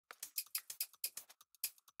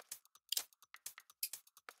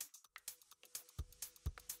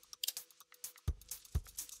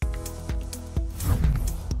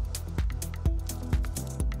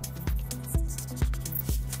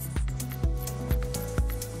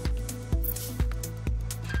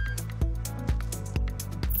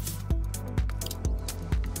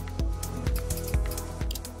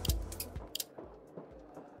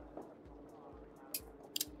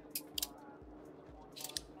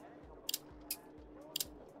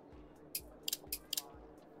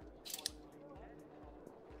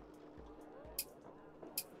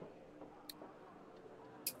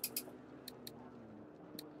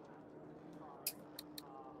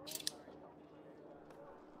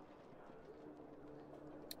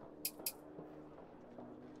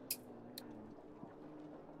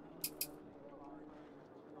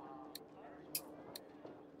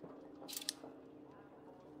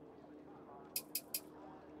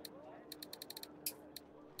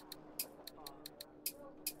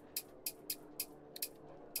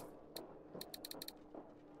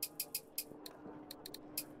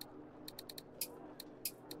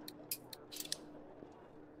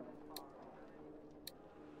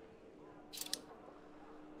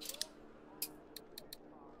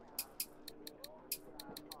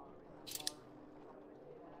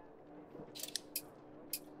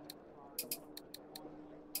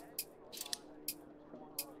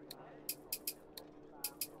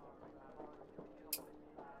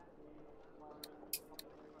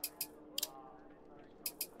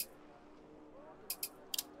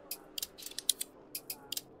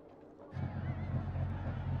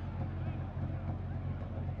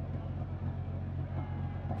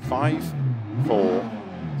5, 4,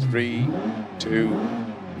 3, 2,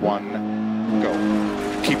 1,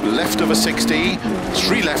 go. Keep left over 60,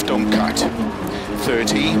 3 left don't cut.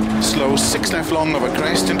 30, slow 6 left long over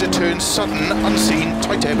crest into turn sudden, unseen,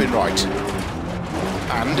 tight hairpin right.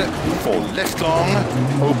 And 4 left long,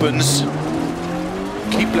 opens.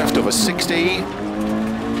 Keep left over 60,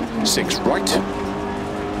 6 right.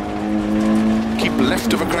 Keep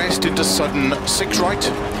left over crest into sudden, 6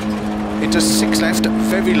 right. Into 6 left,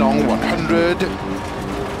 very long, 100.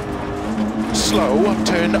 Slow,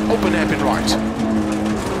 turn, open hairpin right.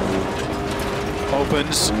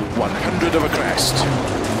 Opens, 100 over crest.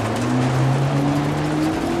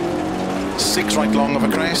 6 right long over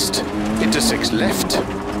crest, into 6 left.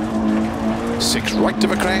 6 right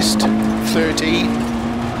over crest, 30,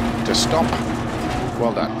 to stop.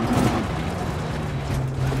 Well done.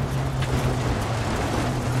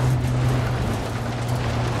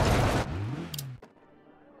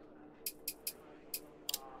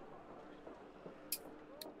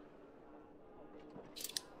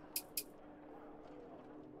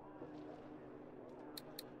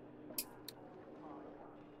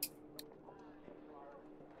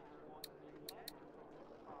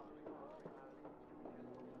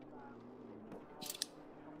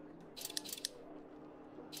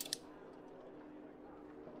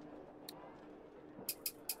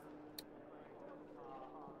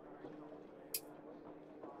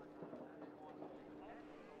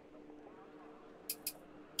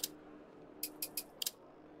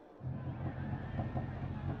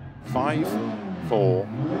 Five, 4,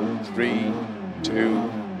 3, 2,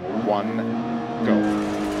 1,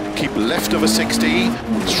 go. Keep left over 60,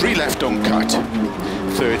 3 left don't cut.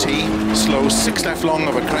 30, slow 6 left long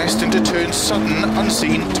over crest into turn sudden,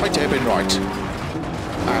 unseen, tight hairpin right.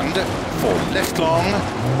 And 4 left long,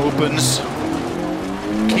 opens.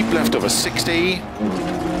 Keep left over 60,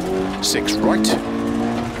 6 right.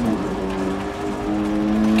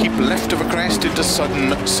 Keep left over crest into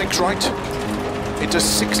sudden, 6 right. Into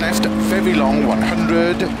 6 left, very long,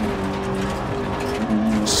 100.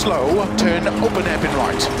 Slow, turn, open hairpin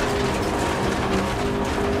right.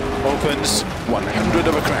 Opens, 100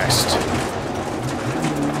 over crest.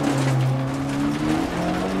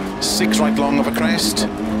 6 right long over crest,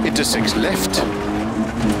 into 6 left.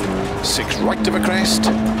 6 right over crest,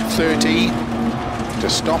 30, to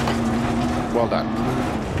stop. Well done.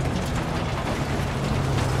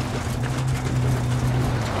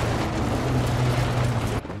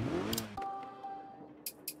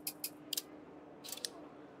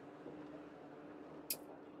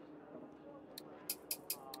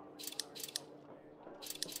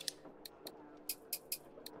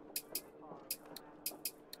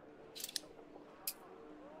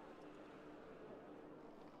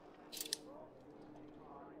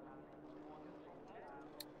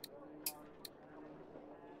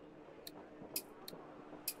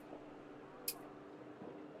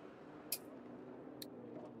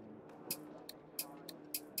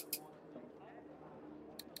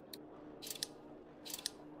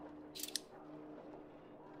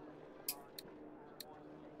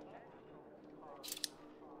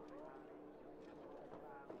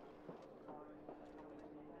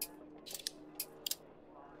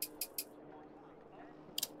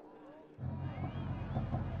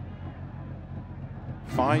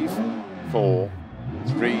 Five, 4,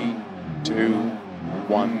 3, 2,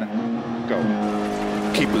 1, go.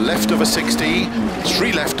 Keep left over 60,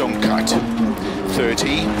 3 left don't cut.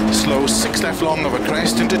 30, slow 6 left long over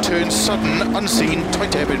crest into turn sudden, unseen,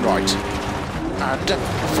 tight hairpin right. And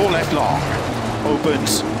 4 left long,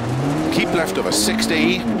 opens. Keep left over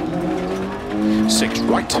 60, 6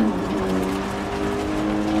 right.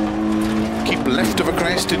 Keep left over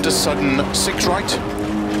crest into sudden, 6 right.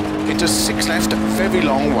 Into 6 left, very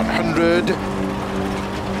long, 100.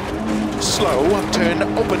 Slow, turn,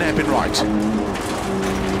 open hairpin right.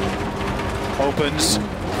 Opens,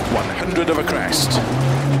 100 over crest.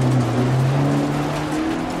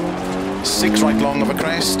 6 right long over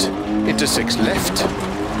crest, into 6 left.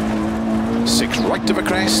 6 right over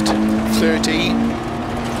crest, 30,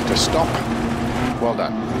 to stop. Well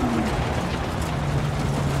done.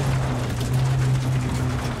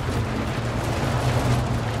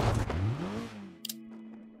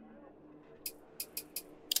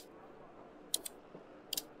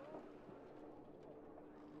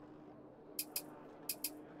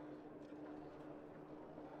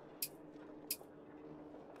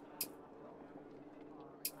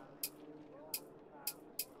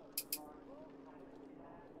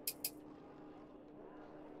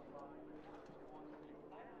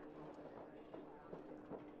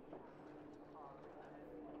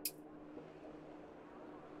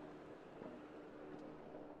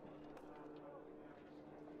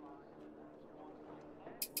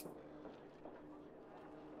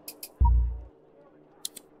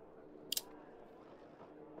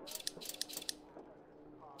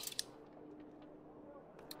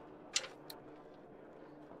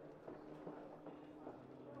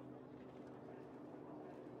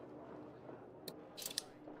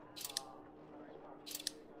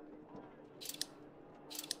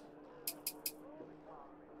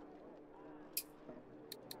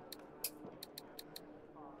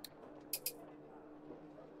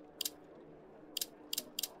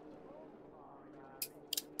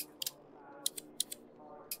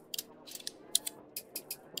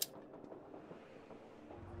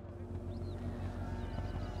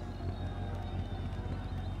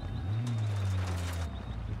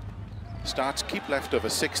 Starts, keep left over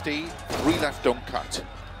 60, 3 left, don't cut.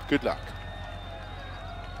 Good luck.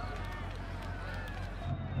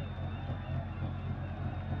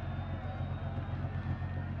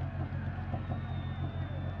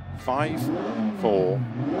 5, 4,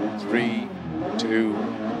 3, 2,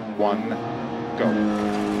 1,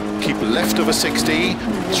 go. Keep left over 60,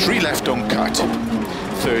 3 left, don't cut.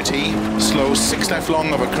 30, slow, 6 left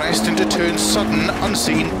long over crest into turn, sudden,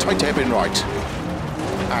 unseen, tight hairpin right.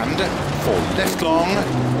 And 4 left long,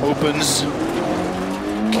 opens,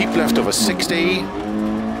 keep left over 60,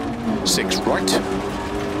 6 right.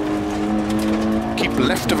 Keep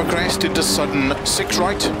left over crest into sudden, 6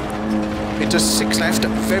 right. Into 6 left,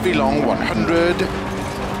 very long, 100.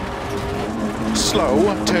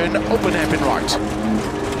 Slow, turn, open hairpin right.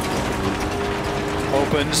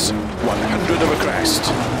 Opens, 100 over crest.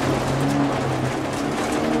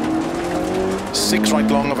 6 right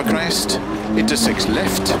long over crest, into 6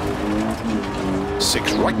 left.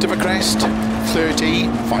 6 right over crest, 30,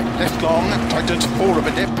 5 left long, tightens 4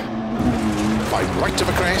 over dip. 5 right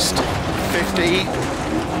over crest, 50.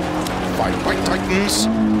 5 right tightens,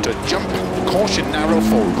 to jump, caution narrow,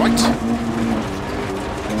 4 right.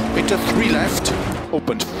 Into 3 left,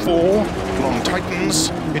 opens 4, long tightens,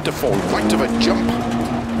 into 4 right of a jump.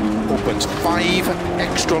 Opens 5,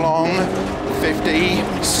 extra long, 50,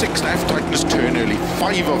 6 left, tightens turn early,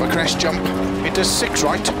 5 over crest jump, into 6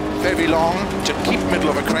 right, very long, to keep middle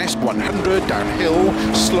of a crest, 100, downhill,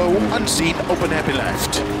 slow, unseen, open hairpin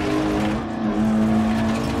left.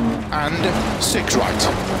 And 6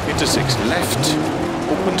 right, into 6 left,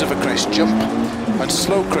 opens of a crest jump, and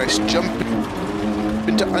slow crest jump,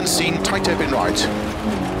 into unseen, tight hairpin right.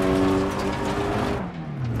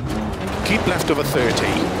 Keep left over 30.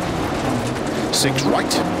 6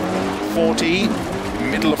 right, 40,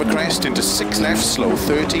 middle of a crest into 6 left, slow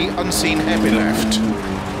 30, unseen hairpin left.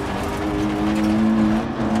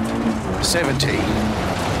 70.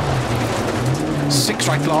 6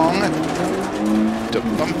 right long, to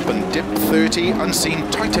bump and dip 30, unseen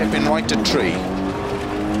tight hairpin right to tree.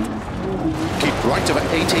 Keep right over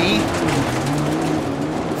 80.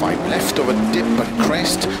 5 left over dip and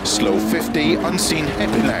crest, slow 50, unseen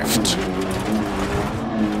hairpin left.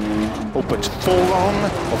 Opens 4 long,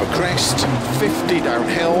 over crest, 50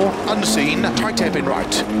 downhill, unseen, tight hairpin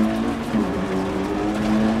right.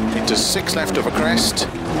 Into 6 left over crest,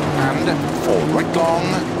 and 4 right long,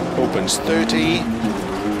 opens 30.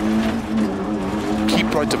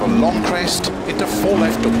 Keep right of a long crest, into 4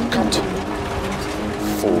 left, don't cut.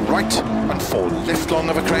 4 right, and 4 left long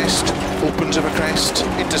of a crest, opens of a crest,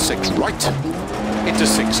 into 6 right, into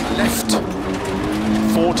 6 left.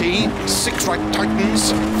 40, 6 right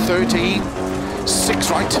tightens, 30,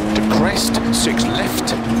 6 right to crest, 6 left,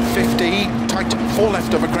 50, tight, 4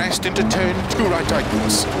 left over crest, into turn, 2 right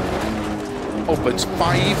tightens. Opens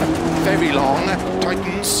 5, very long,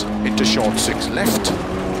 tightens, into short 6 left,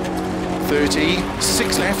 30,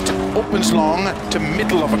 6 left, opens long, to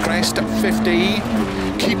middle of a crest, 50,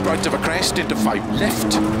 keep right of a crest, into 5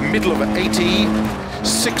 left, middle of a 80,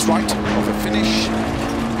 6 right, over finish,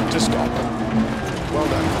 to stop. Well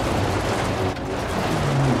done.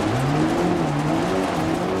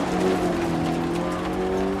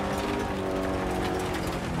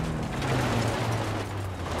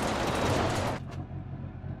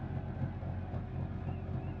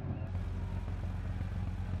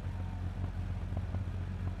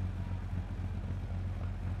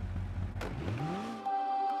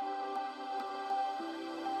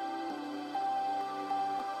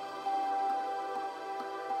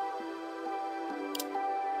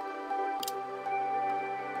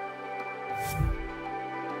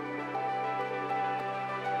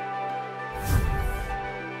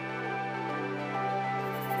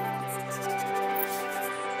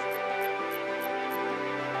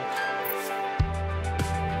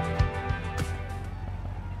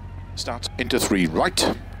 Starts into 3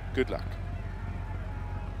 right. Good luck.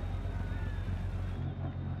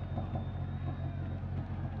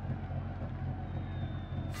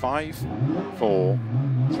 5, 4,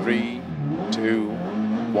 3, 2,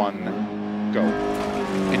 1, go.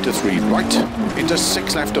 Into 3 right, into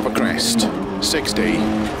 6 left of a crest, 60.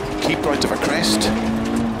 Keep right of a crest,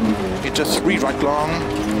 into 3 right long,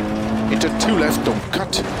 into 2 left, don't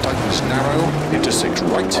cut, tightens narrow, into 6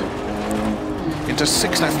 right. Into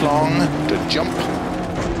 6 left long, to jump.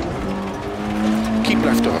 Keep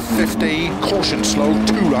left over 50, caution slow,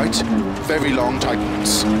 2 right, very long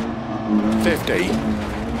tightens. 50,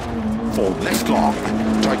 4 left long,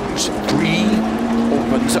 tightens 3,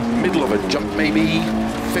 opens middle of a jump maybe.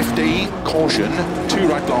 50, caution, 2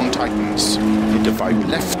 right long tightens. Into 5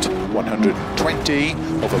 left, 120,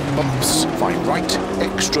 over bumps, 5 right,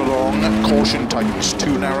 extra long, caution tightens,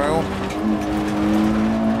 2 narrow.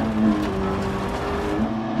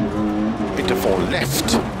 Into 4 left,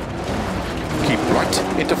 keep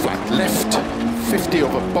right, into flat left, 50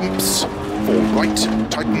 over bumps, 4 right,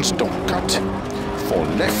 tightens, don't cut, 4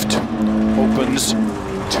 left, opens,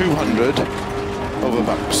 200, over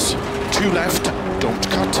bumps, 2 left, don't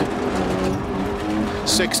cut,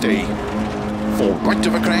 60, 4 right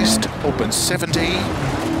of a crest, opens 70,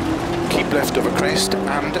 keep left of a crest,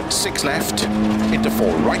 and 6 left, into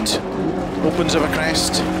 4 right, opens of a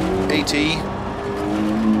crest, 80,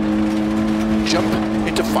 jump,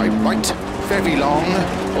 into 5 right, very long,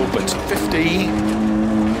 opens 50,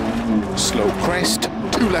 slow crest,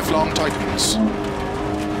 2 left long, tightens,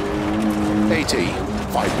 80,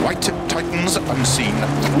 5 right, tightens, unseen,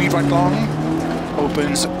 3 right long,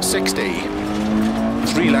 opens 60,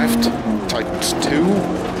 3 left, tightens 2,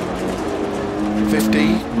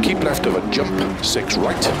 50, keep left of a jump, 6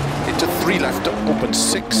 right, into 3 left, opens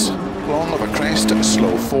 6, long of a crest,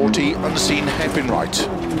 slow 40, unseen, hairpin right,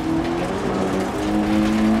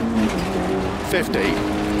 50,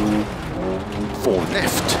 4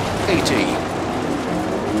 left, 80,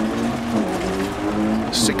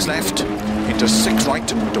 6 left, into 6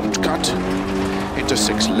 right, don't cut, into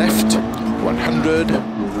 6 left, 100,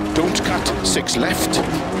 don't cut, 6 left,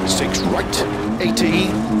 6 right, 80,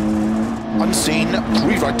 unseen,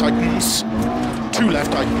 3 right tightens, 2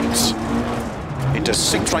 left tightens, into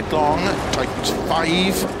 6 right long, tightens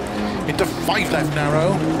 5, into 5 left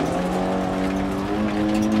narrow,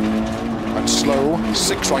 and slow,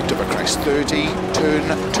 6 right of a crest, 30,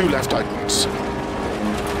 turn, 2 left tightens,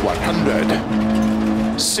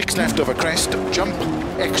 100, 6 left of a crest, jump,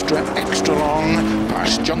 extra long,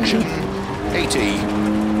 past junction, 80,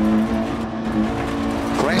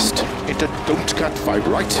 crest, into don't cut, 5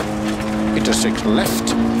 right, into 6 left,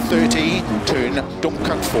 30, turn, don't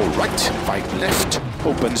cut, 4 right, 5 left,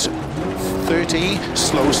 opens 30,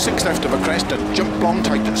 slow, 6 left of a crest, and jump long,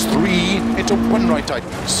 tightens 3, into 1 right,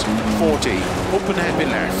 tightens 40, open hairpin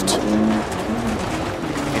left,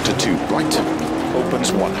 into 2 right,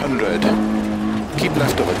 opens 100, keep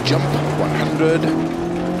left of a jump, 100,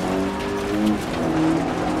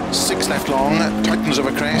 6 left long, tightens of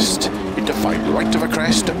a crest, into 5 right of a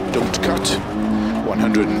crest, don't cut,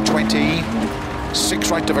 120,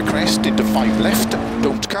 6 right of a crest, into 5 left,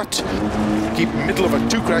 don't cut, keep middle of a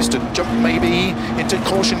 2 crest and jump maybe, into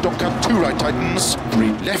caution, don't cut, 2 right tightens,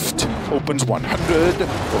 3 left, opens 100,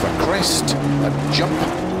 over crest, a jump,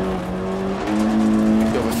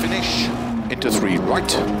 over finish, into 3 right,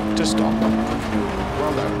 to stop.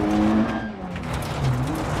 Well done.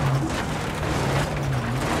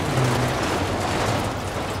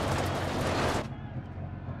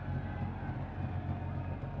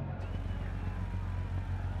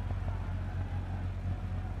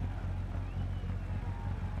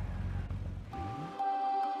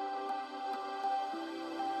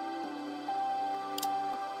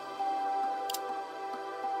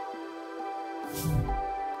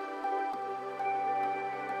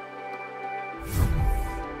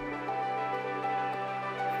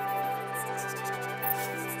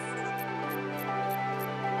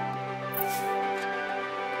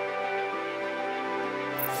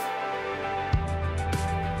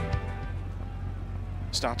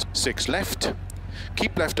 Start 6 left,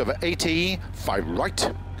 keep left over 80, 5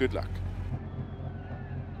 right, good luck.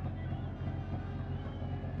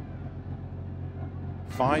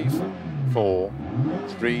 Five, 4,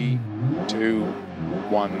 3, 2,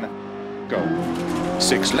 1, go.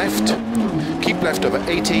 6 left, keep left over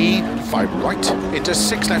 80, 5 right, into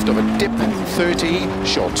 6 left over dip, 30,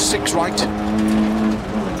 short 6 right,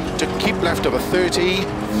 to keep left over 30,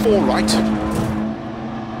 4 right,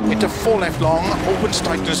 into 4 left long, opens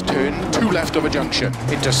tightens turn, 2 left of a junction,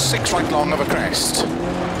 into 6 right long of a crest.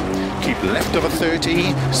 Keep left of a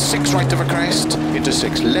 30, 6 right of a crest, into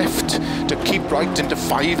 6 left, to keep right into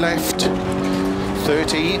 5 left,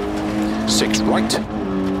 30, 6 right,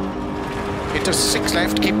 into 6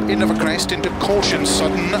 left, keep in of a crest, into caution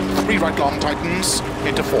sudden, 3 right long tightens,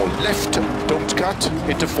 into 4 left, don't cut,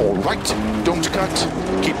 into 4 right, don't cut,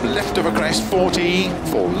 keep left of a crest, 40,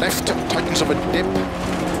 4 left, tightens of a dip,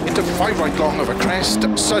 into 5 right long of a crest,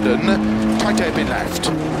 sudden, tight hairpin left,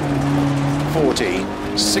 40,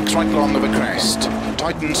 6 right long of a crest,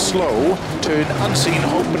 tighten slow, turn unseen,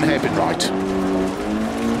 open hairpin right,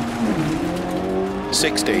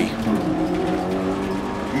 60,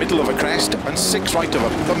 middle of a crest and 6 right of a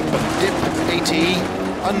bump and dip, 80,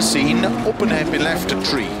 unseen, open hairpin left to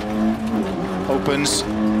tree, opens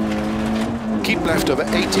keep left over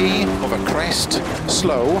 80, over crest,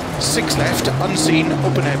 slow, 6 left, unseen,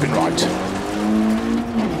 open hairpin right.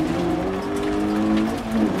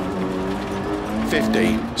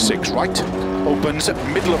 50, 6 right, opens,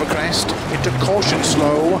 middle of a crest, into caution,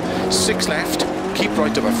 slow, 6 left, keep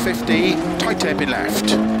right over 50, tight hairpin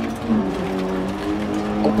left.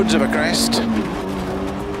 Opens over crest,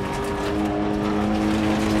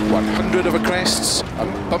 100 over crests,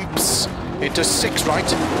 and bumps, into 6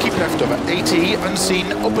 right, keep left over 80,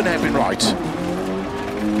 unseen, open hairpin right.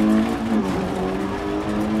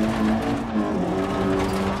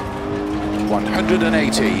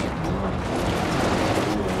 .180.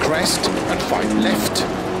 Crest and 5 left.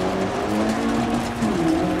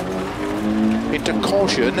 Into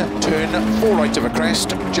caution, turn 4 right over crest,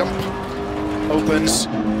 jump, opens,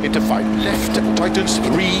 into 5 left, tightens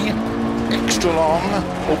 3, extra long,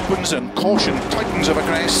 opens and caution, tightens over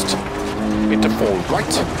crest, into 4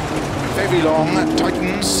 right, very long,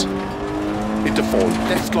 tightens, into 4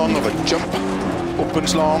 left long of a jump,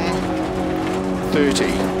 opens long,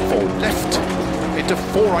 30, 4 left, into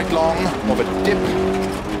 4 right long of a dip,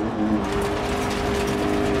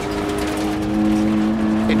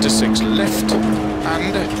 into 6 left,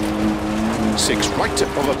 and 6 right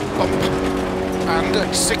of a bump,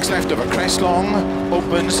 and 6 left of a crest long,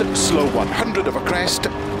 opens, slow 100 of a crest,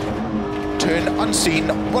 turn unseen,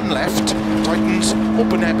 1 left, tightens,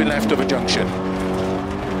 open hairpin left of a junction.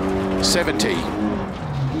 70.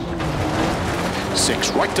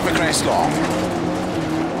 6 right of a crest long.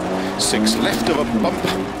 6 left of a bump.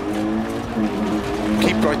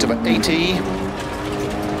 Keep right of a 80.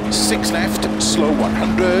 6 left, slow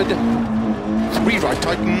 100. 3 right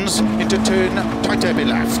tightens, into turn, tight hairpin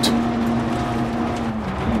left.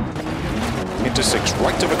 Into 6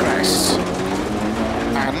 right of a crest.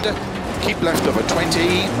 And keep left over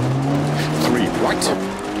 20, 3 right,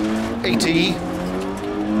 80,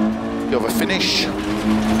 over finish,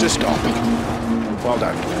 to stop. Well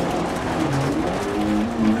done.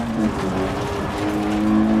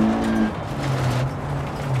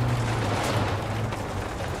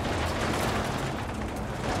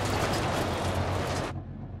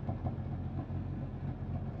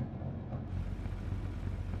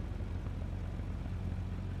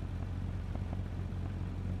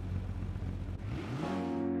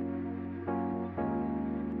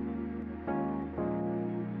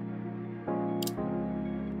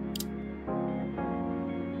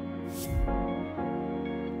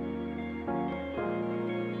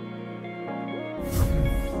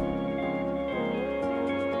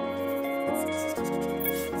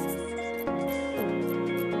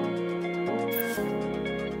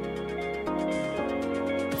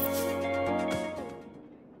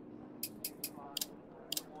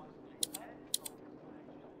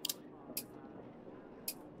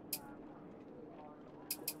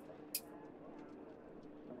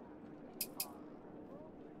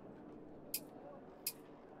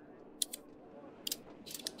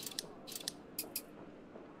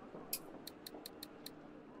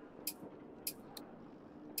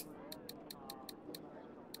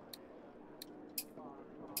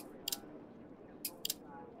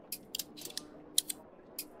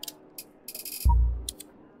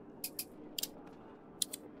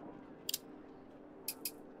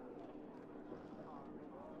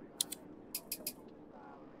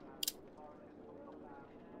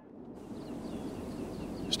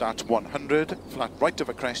 Starts 100, flat right of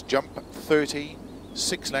a crest jump, 30,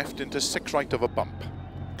 6 left into 6 right of a bump.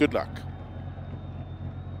 Good luck.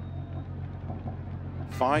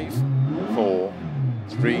 5, 4,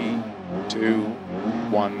 3, 2,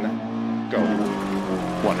 1, go.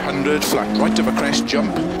 100, flat right of a crest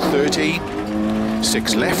jump, 30,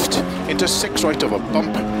 6 left, into 6 right of a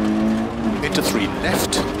bump, into 3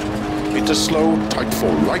 left, into slow, tight 4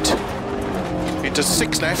 right, into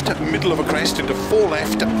 6 left, middle of a crest, into 4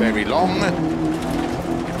 left, very long,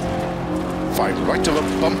 5 right of a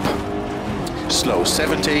bump, slow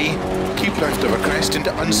 70, keep left of a crest,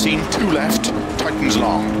 into unseen 2 left, tightens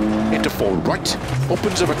long, into 4 right,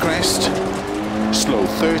 opens of a crest, slow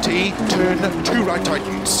 30, turn 2 right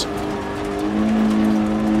tightens,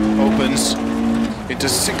 opens, into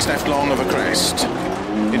 6 left long of a crest,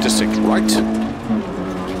 into 6 right,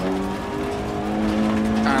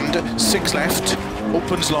 and 6 left,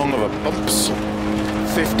 opens long of a bumps,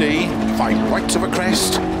 50, 5 right of a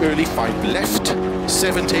crest, early 5 left,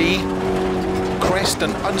 70, crest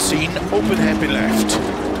and unseen, open hairpin left,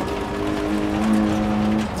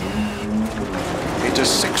 into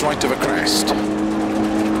 6 right of a crest,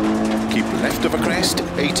 keep left of a crest,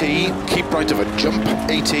 80, keep right of a jump,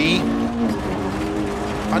 80,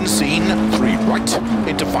 unseen, 3 right,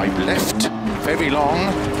 into 5 left, very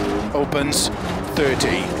long, opens 30.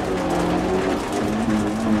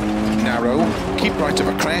 Narrow, keep right of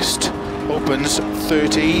a crest, opens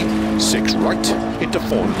 30, 6 right, into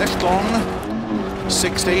 4 left long,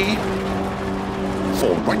 60,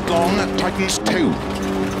 4 right long, tightens 2,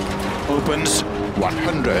 opens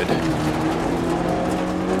 100,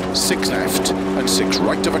 6 left and 6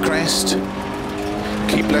 right of a crest,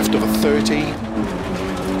 keep left of a 30,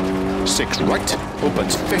 6 right,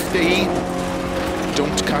 opens 50,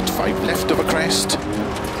 don't cut, 5 left of a crest,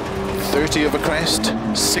 30 of a crest,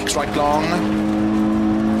 6 right long,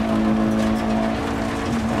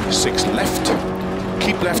 6 left,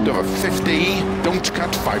 keep left of a 50, don't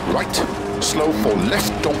cut, 5 right, slow 4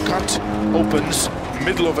 left, don't cut, opens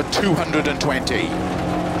middle of a 220.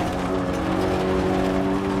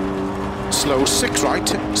 Slow 6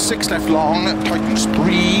 right, 6 left long, tightens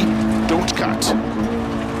 3, don't cut.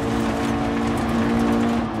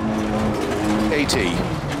 80,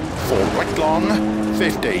 4 right long,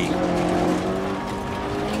 50.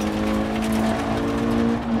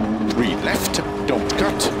 3 left, don't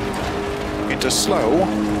cut. Into slow,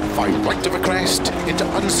 5 right of a crest, into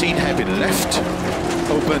unseen hairpin left,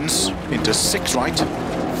 opens into 6 right,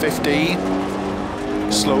 50.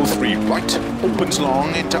 Slow 3 right, opens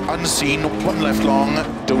long, into unseen, 1 left long,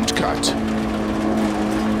 don't cut.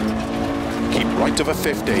 Keep right of a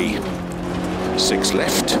 50. 6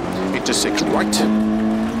 left, into 6 right,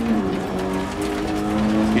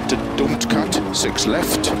 into don't cut, 6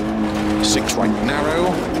 left, 6 right narrow,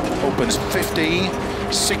 opens 50,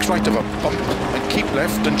 6 right of a bump, and keep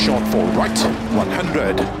left and short 4 right,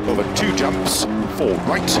 100, over 2 jumps, 4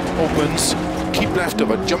 right, opens, keep left of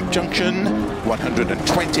a jump junction,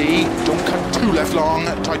 120, don't cut 2 left long,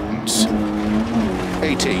 tightens,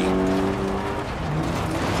 80.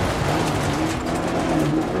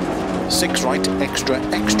 6 right,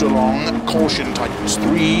 extra long, caution tightens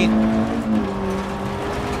 3.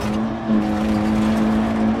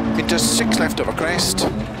 Into 6 left of a crest,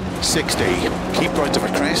 60, keep right of a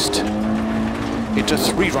crest. Into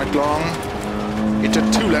 3 right long, into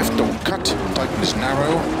 2 left, don't cut, tightens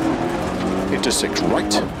narrow. Into 6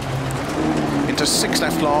 right, into 6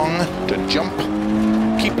 left long, to jump.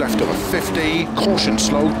 Keep left of a 50, caution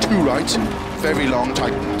slow, 2 right, very long,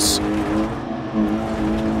 tightens.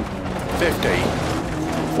 50,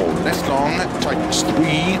 4 left long, tightens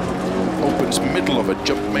 3, opens middle of a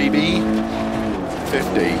jump maybe,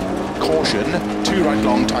 50, caution, 2 right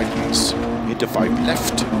long, tightens, into 5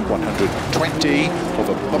 left, 120,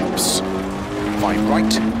 over bumps, 5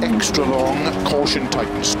 right, extra long, caution,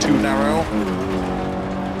 tightens 2 narrow,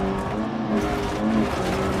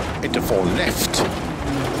 into 4 left,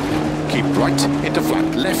 keep right, into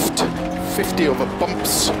flat left, 50 over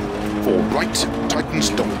bumps, 4 right, tightens,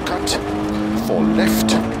 don't cut, 4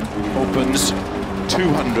 left, opens,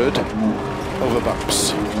 200, over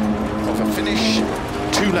bumps, over finish,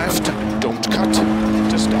 2 left, don't cut,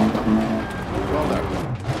 to stop. Well done.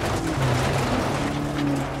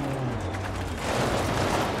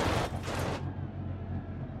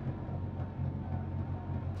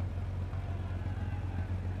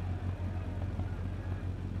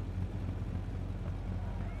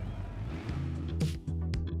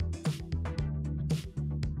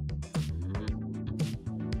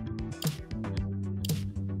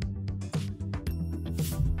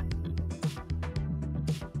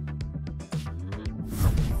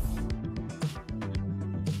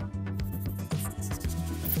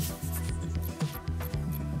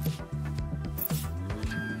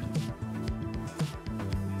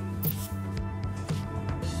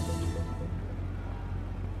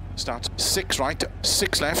 Start 6 right,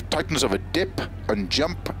 6 left, tightens of a dip and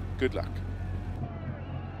jump. Good luck.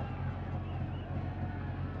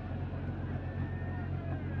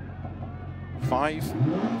 Five,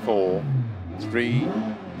 4, 3,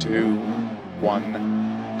 2,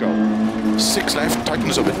 1, go. 6 left,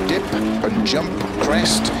 tightens of a dip and jump,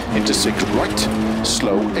 crest, into 6 right,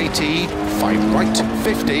 slow 80, 5 right,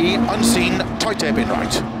 50, unseen, tight hairpin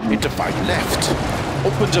right, into 5 left,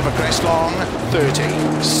 opens of a crest long,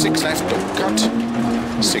 30, 6 left, don't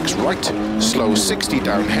cut, 6 right, slow 60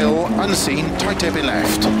 downhill, unseen, tight hairpin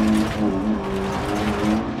left.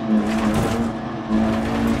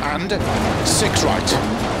 And 6 right,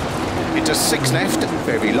 into 6 left,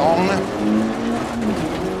 very long,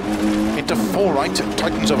 into 4 right,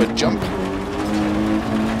 tightens of a jump,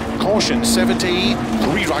 caution 70,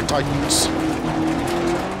 3 right tightens,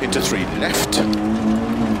 into 3 left,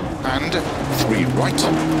 and 3 right,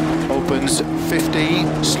 opens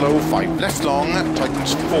 50, slow 5 left long,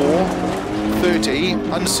 tightens 4, 30,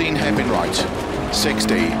 unseen hairpin right,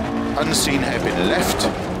 60, unseen hairpin left,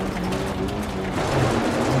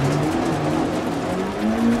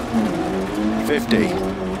 50.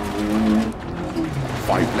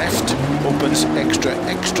 5 left, opens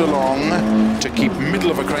extra long to keep middle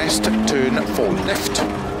of a crest, turn 4 left.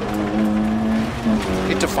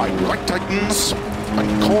 Into 5 right tightens,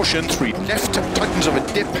 and caution 3 left, tightens of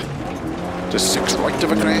a dip. To 6 right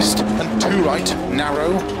of a crest, and 2 right,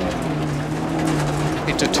 narrow.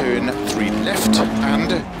 Into turn 3 left,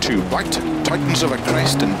 and 2 right, tightens of a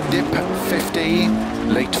crest and dip, 50.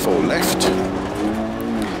 Late 4 left,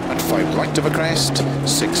 and 5 right of a crest,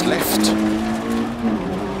 6 left.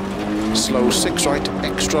 Slow 6 right,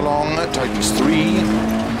 extra long, tightens 3.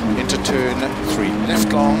 Into turn 3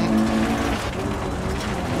 left long.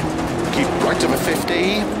 Keep right of a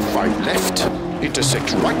 50, 5 left. Into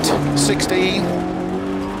 6 right, 60.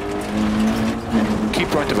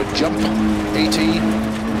 Keep right of a jump, 80.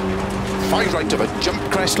 5 right of a jump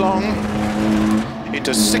crest long.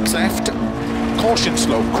 Into 6 left. Caution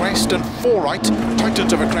slow crest and 4 right.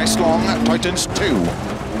 Tightens of a crest long, tightens 2.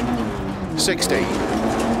 60.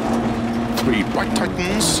 3 right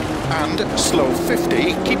tightens and slow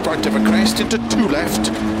 50. Keep right of a crest into 2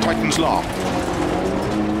 left. Tightens long.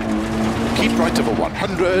 Keep right of a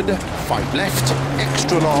 100, 5 left,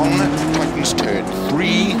 extra long, tightens turn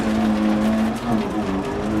 3.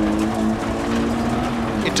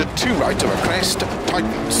 Into 2 right of a crest,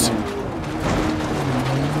 tightens.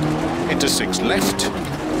 Into 6 left,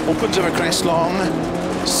 opens of a crest long,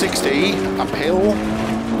 60, uphill,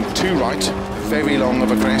 2 right, very long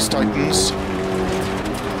of a crest, tightens.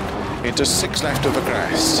 Into 6 left of a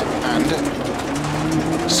crest, and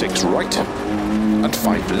 6 right. And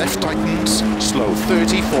 5 left tightens, slow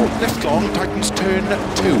 30, 4 left long, tightens turn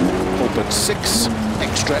 2, open 6,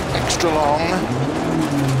 extra long,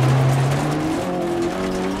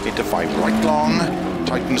 into 5 right long,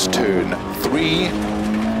 tightens turn 3,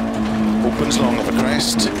 opens long of a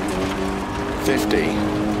crest, 50,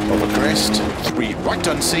 of a crest, 3 right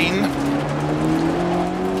unseen,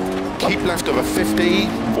 keep left of a 50,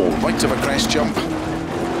 4 right of a crest jump,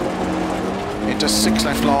 into 6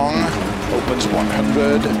 left long, opens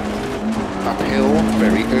 100, uphill,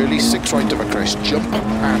 very early, 6 right of a crest jump,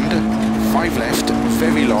 and 5 left,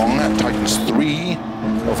 very long, tightens 3,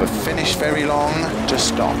 of a finish very long, to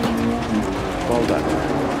stop. Well done.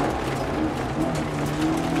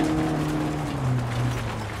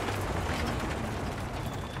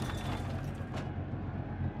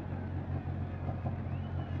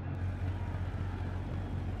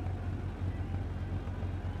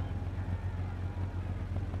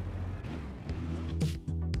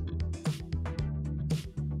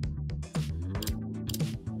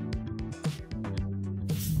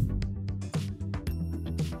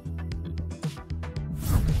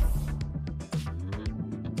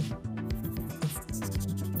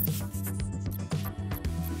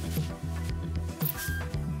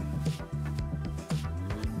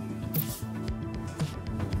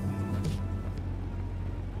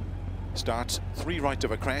 Starts 3 right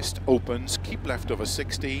of a crest, opens, keep left of a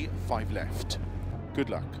 60, 5 left. Good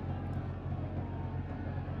luck.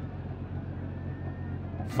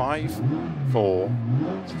 5, 4,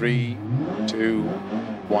 3, 2,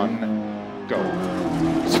 1, go.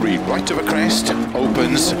 3 right of a crest,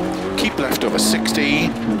 opens, keep left of a 60,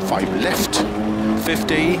 5 left,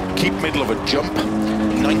 50, keep middle of a jump,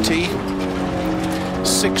 90,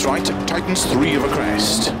 6 right, tightens 3 of a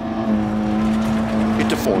crest.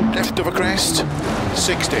 Into 4 left of a crest,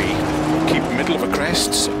 60, keep middle of a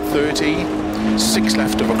crest, 30, 6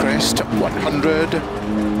 left of a crest, 100,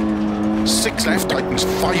 6 left, tightens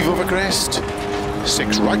 5 of a crest,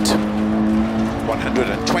 6 right,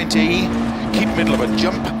 120, keep middle of a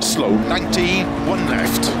jump, slow 90, 1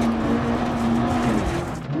 left,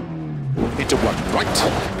 into 1 right,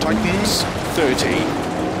 tightens 30,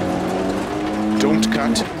 don't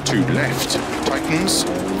cut, 2 left, tightens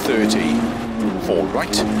 30, 4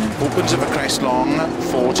 right, opens of a crest long,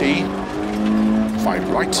 40, 5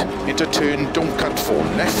 right, into turn, don't cut, 4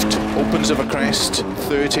 left, opens of a crest,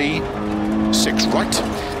 30, 6 right,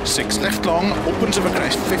 6 left long, opens of a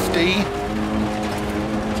crest, 50,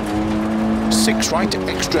 6 right,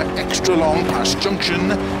 extra long, past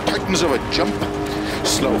junction, tightens of a jump,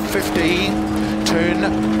 slow 50, turn,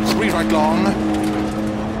 3 right long,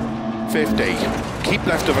 50, keep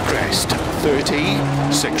left of a crest, 30,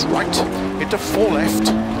 6 right, into 4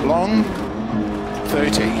 left, long,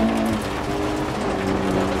 30,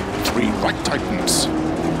 3 right tightens,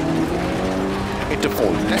 into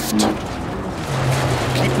 4 left,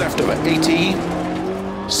 keep left of a 80,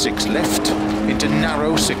 6 left, into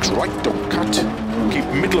narrow, 6 right, don't cut, keep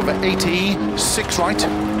middle of a 80, 6 right,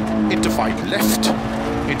 into 5 left,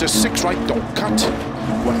 into 6 right, don't cut,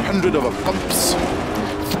 100 over bumps,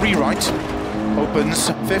 3 right, opens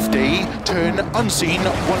 50, turn unseen,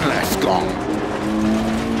 1 left long.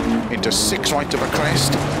 Into 6 right of a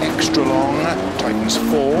crest, extra long, tightens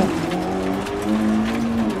 4.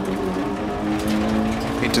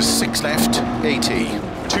 Into 6 left, 80,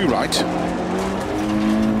 2 right.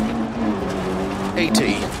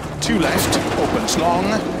 80, 2 left, opens long,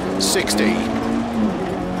 60.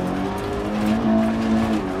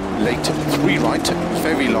 Late 3 right,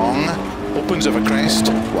 very long, opens of a crest,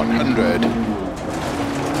 100.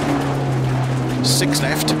 6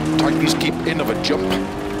 left, tightens keep in of a jump,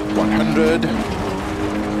 100.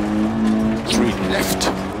 3 left,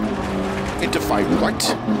 into 5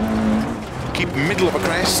 right, keep middle of a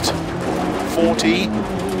crest, 40.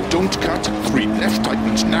 Don't cut, 3 left,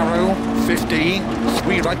 tightens narrow, 50,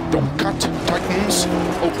 3 right, don't cut, tightens,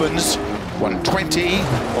 opens, 120,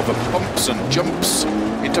 over bumps and jumps,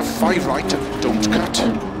 into 5 right, don't cut,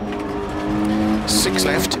 6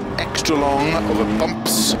 left, extra long, over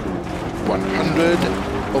bumps, 100,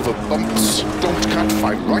 over bumps, don't cut,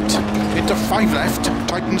 5 right, into 5 left,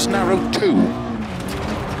 tightens narrow, 2,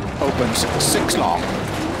 opens, 6 long,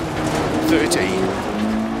 30,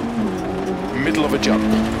 middle of a jump,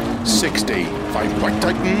 60, 5 right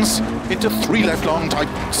tightens, into 3 left long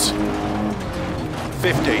tightens,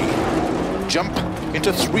 50, jump,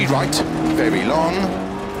 into 3 right, very long,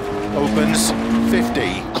 opens,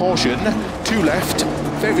 50, caution, 2 left,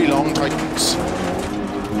 very long tightens,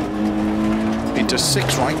 into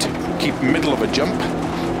 6 right, keep middle of a jump,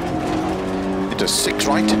 into 6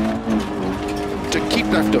 right, to keep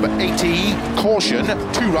left over 80, caution,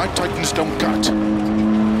 2 right tightens, don't cut,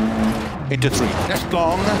 into 3 left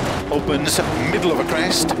long, opens middle of a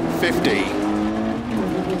crest, 50.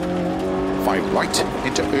 5 right,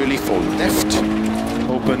 into early 4 left,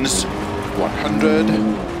 opens 100.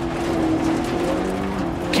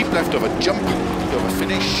 Keep left of a jump, over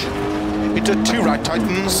finish, into 2 right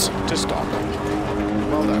tightens to stop.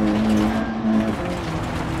 Well done.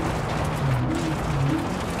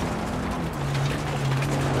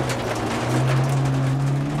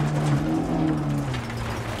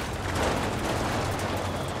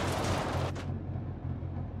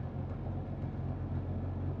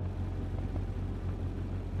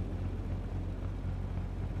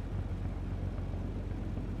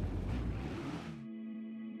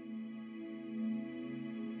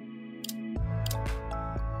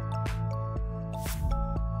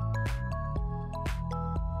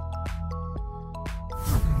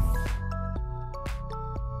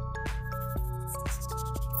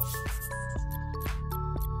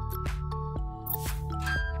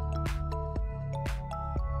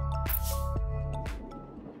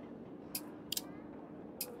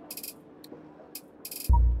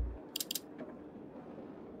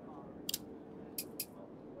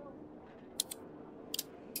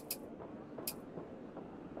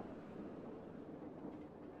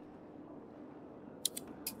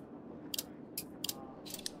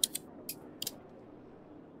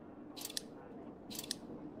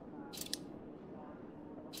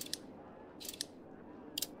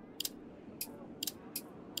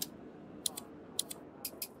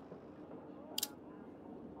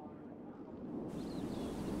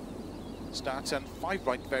 Starts and 5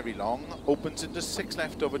 right very long, opens into 6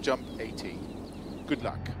 left over jump 80. Good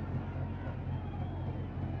luck.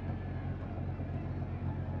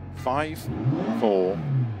 5, 4,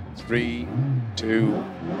 3, 2,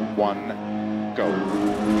 1, go.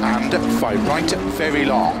 And 5 right very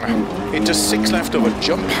long, into 6 left over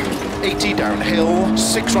jump, 80 downhill,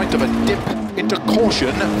 6 right over dip, into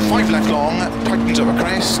caution, 5 left long, tightens over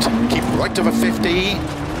crest, keep right over 50,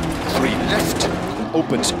 3 left,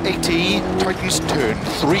 opens 80, tightens turn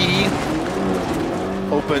 3,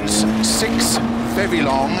 opens 6, very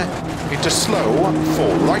long, into slow,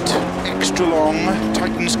 4 right, extra long,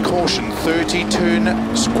 tightens caution 30,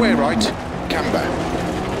 turn square right, camber,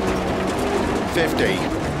 50,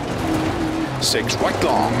 6 right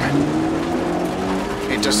long,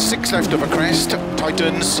 into 6 left over crest,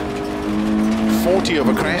 tightens, 40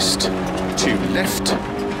 over crest, 2 left,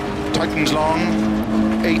 tightens long,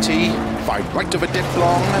 80, 5 right of a dip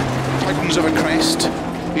long, tightens of a crest,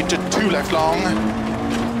 into 2 left long,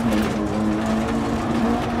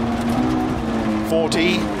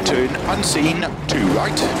 40, turn unseen, 2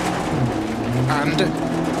 right,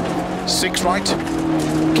 and 6 right,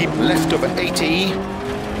 keep left over 80,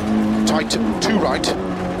 tight 2 right,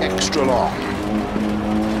 extra long,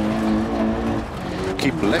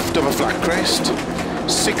 keep left of a flat crest,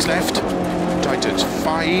 6 left, tightens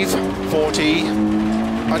 5, 40,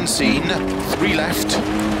 unseen, 3 left,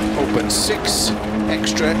 open 6,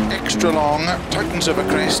 extra long, tightens over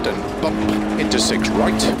crest and bump into 6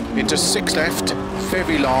 right, into 6 left,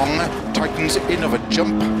 very long, tightens in of a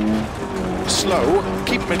jump, slow,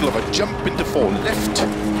 keep middle of a jump into 4 left,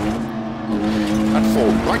 and 4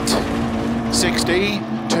 right, 60,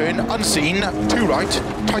 turn unseen, 2 right,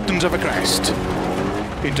 tightens over crest,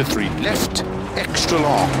 into 3 left, extra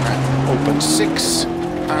long, open 6,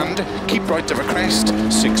 and keep right over crest,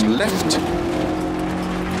 6 left,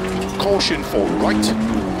 caution 4 right,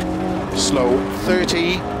 slow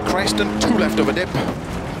 30, crest and 2 left of a dip,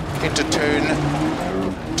 into turn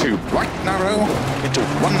 2 right narrow, into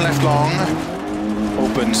 1 left long,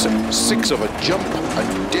 opens 6 of a jump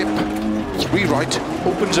and dip, 3 right,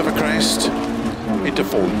 opens of a crest, into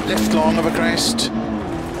 4 left long of a crest,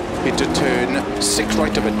 into turn 6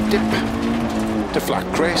 right of a dip, to flat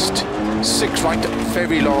crest, 6 right,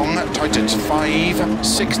 very long, tightens 5,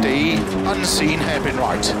 60, unseen, hairpin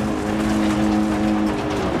right,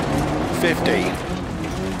 50,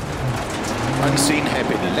 unseen,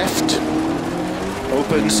 hairpin left,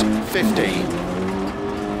 opens 50,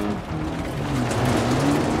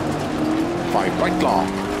 5 right long,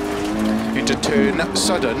 into turn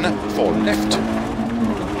sudden, 4 left,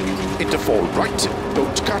 into 4 right,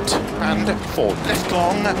 don't cut, and 4 left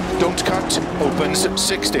long, don't cut, opens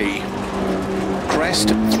 60. Crest,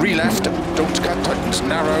 3 left, don't cut, tightens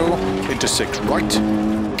narrow, into 6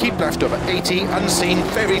 right, keep left over 80, unseen,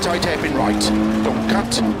 very tight hairpin right, don't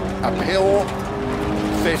cut, uphill,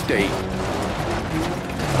 50.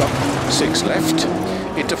 Up, 6 left,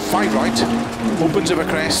 into 5 right, opens over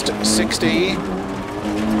crest, 60.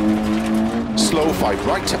 Slow 5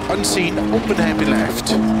 right, unseen, open hairpin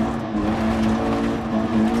left.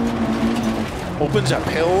 Opens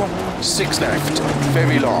uphill, 6 left,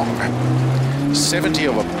 very long. 70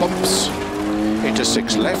 over bumps, into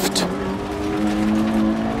 6 left.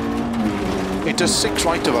 Into 6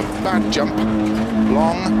 right of a bad jump,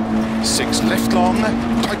 long, 6 left long,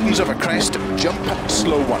 tightens over crest, jump,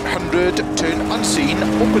 slow 100, turn unseen,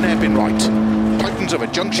 open hairpin right. Tightens of a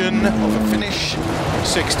junction, of a finish,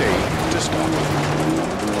 60, to stop.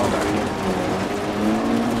 Well done.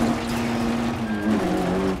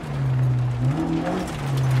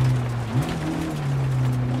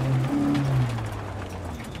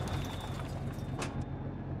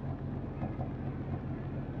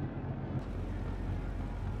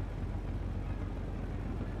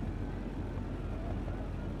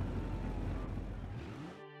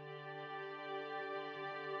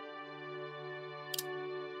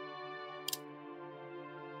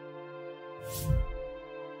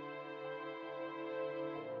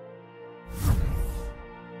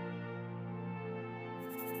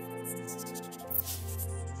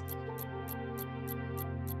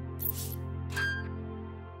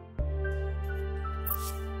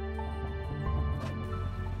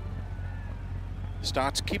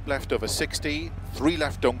 Start, keep left over 60, 3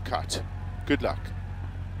 left, don't cut. Good luck.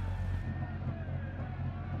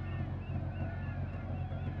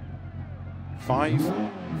 Five,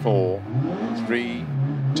 4, 3,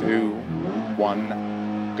 2,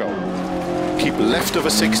 1, go. Keep left over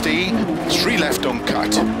 60, 3 left, don't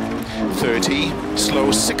cut. 30,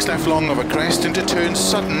 slow 6 left long over crest into turn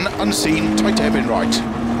sudden, unseen, tight hairpin right.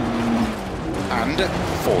 And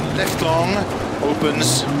 4 left long,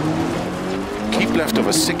 opens. Keep left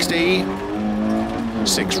over 60,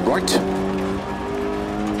 6 right,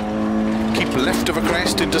 keep left over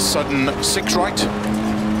crest into sudden 6 right,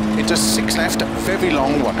 into 6 left, very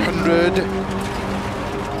long 100,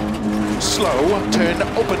 slow, turn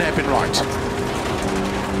open hairpin right,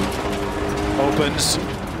 opens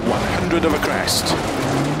 100 over crest,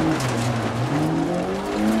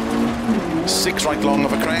 6 right long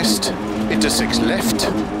over crest, into 6 left,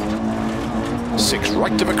 6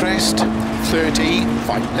 right of a crest, 30,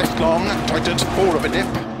 5 left long, tightens 4 of a dip,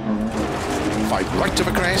 5 right of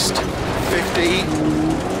a crest, 50,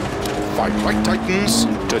 5 right tightens,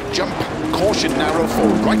 to jump, caution narrow 4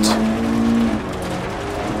 right,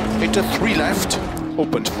 into 3 left,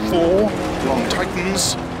 opens 4, long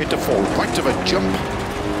tightens, into 4 right of a jump,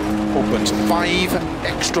 opens 5,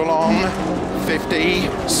 extra long, 50,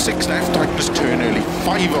 6 left, tightens, turn early,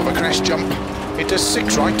 5 over crest jump, into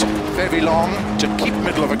 6 right, very long, to keep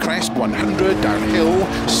middle of a crest, 100, downhill,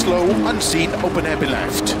 slow, unseen, open hairpin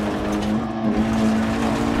left.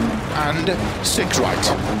 And 6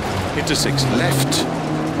 right, into 6 left,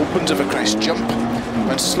 opens of a crest jump,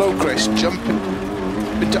 and slow crest jump,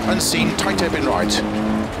 into unseen, tight hairpin right.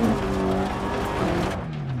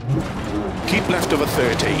 Keep left over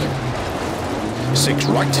 30, 6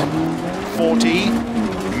 right, 40,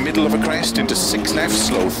 middle of a crest into 6 left,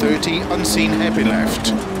 slow 30, unseen hairpin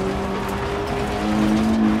left.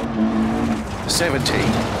 70.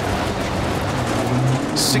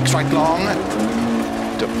 6 right long,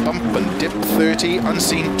 to bump and dip 30,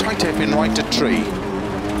 unseen, tight hairpin right to tree.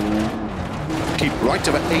 Keep right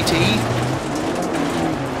over 80.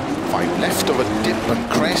 5 left over dip and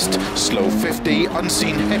crest, slow 50,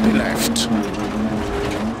 unseen, hairpin left.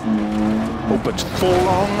 Opens 4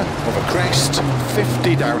 long, over crest,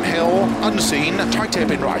 50 downhill, unseen, tight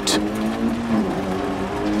hairpin right.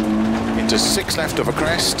 Into 6 left over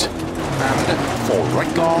crest, and 4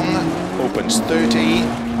 right long, opens 30.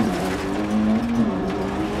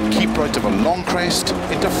 Keep right of a long crest,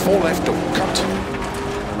 into 4 left of cut.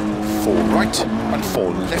 4 right, and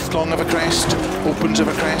 4 left long of a crest, opens of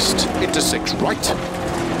a crest, into 6 right,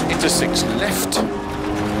 into 6 left.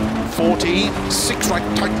 40, 6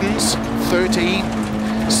 right tightens, 30,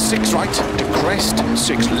 6 right to crest,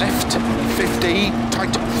 6 left, 50,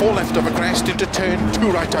 tight, 4 left over crest, into turn,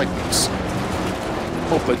 2 right tightens.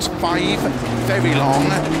 Opens 5, very long,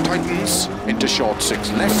 tightens, into short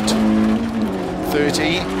 6 left,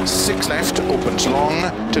 30, 6 left, opens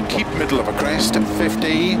long, to keep middle of a crest,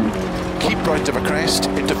 50, keep right of a crest,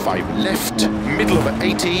 into 5 left, middle of a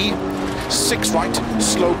 80, 6 right,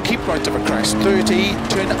 slow, keep right of a crest, 30,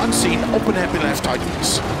 turn unseen, open hairpin left,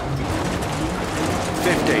 tightens.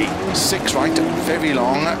 50, 6 right, very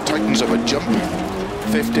long, tightens of a jump,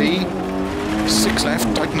 50, 6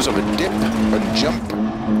 left, tightens of a dip and jump,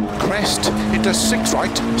 crest, into 6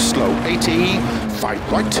 right, slow 80,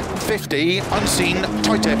 5 right, 50, unseen,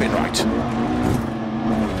 tight hairpin right.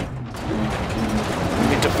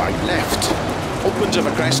 Into 5 left, opens of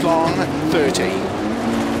a crest long, 30.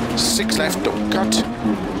 6 left, don't cut,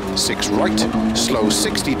 6 right, slow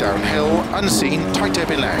 60 downhill, unseen, tight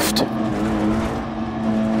hairpin left.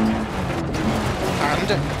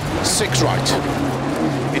 And 6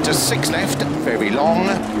 right, into 6 left, very long,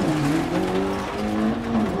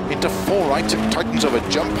 into 4 right, tightens of a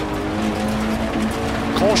jump,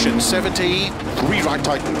 caution 70, 3 right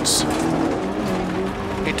tightens,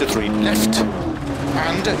 into 3 left,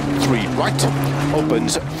 and 3 right,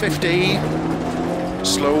 opens 50,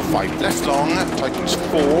 slow 5 left long, tightens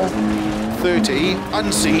 4, 30,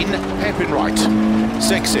 unseen, hairpin right,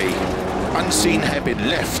 60, unseen, hairpin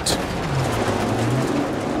left,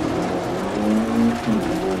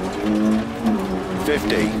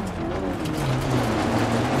 50,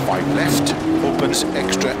 5 left, opens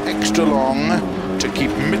extra long, to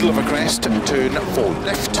keep middle of a crest, turn 4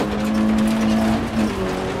 left,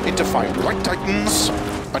 into 5 right tightens,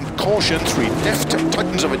 and caution 3 left,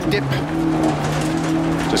 tightens of a dip,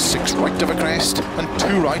 to 6 right of a crest, and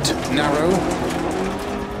 2 right, narrow,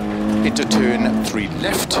 into turn 3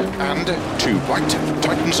 left, and 2 right,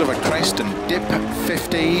 tightens of a crest and dip,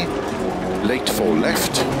 50, late 4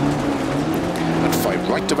 left, and 5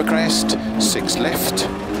 right of a crest, 6 left,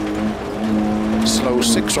 slow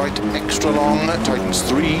 6 right, extra long, tightens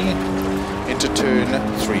 3, into turn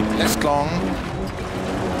 3 left long,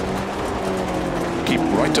 keep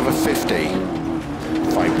right of a 50,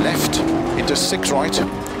 5 left, into 6 right,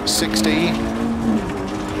 60,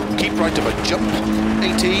 keep right of a jump,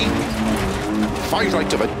 80, 5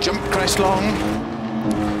 right of a jump crest long,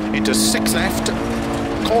 into 6 left,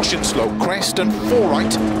 caution slow crest, and 4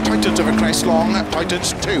 right, tightens of a crest long,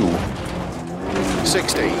 tightens 2,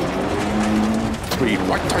 60, 3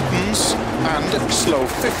 right tightens, and slow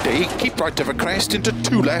 50, keep right of a crest, into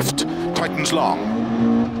 2 left, tightens long.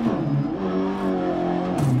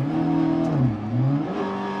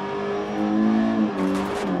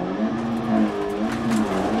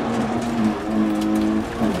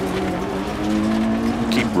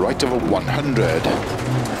 Right of a 100,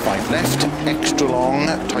 5 left, extra long,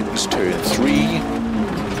 tightens turn 3,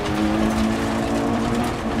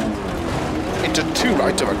 into 2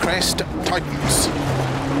 right of a crest, tightens,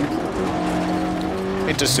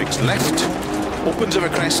 into 6 left, opens of a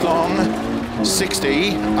crest long,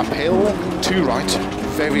 60, uphill, 2 right,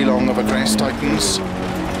 very long of a crest, tightens,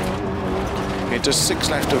 into 6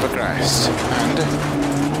 left of a crest,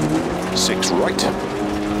 and 6 right,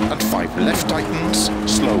 and 5 left tightens,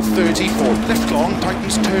 slow 30, 4 left long,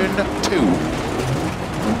 tightens turn 2,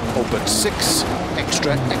 open 6,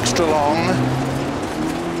 extra long,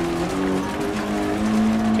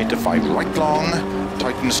 into 5 right long,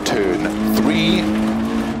 tightens turn 3,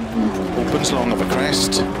 opens long of a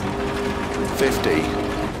crest, 50,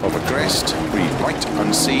 of a crest, 3 right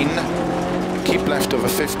unseen, keep left of a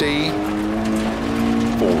 50,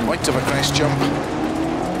 4 right of a crest jump,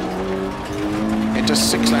 into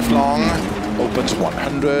 6 left long, opens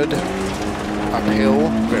 100, uphill,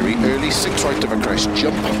 very early, 6 right of a crest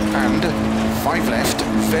jump, and 5 left,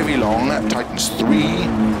 very long, tightens 3,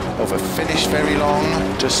 over finish very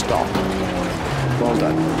long, to stop. Well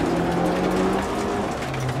done.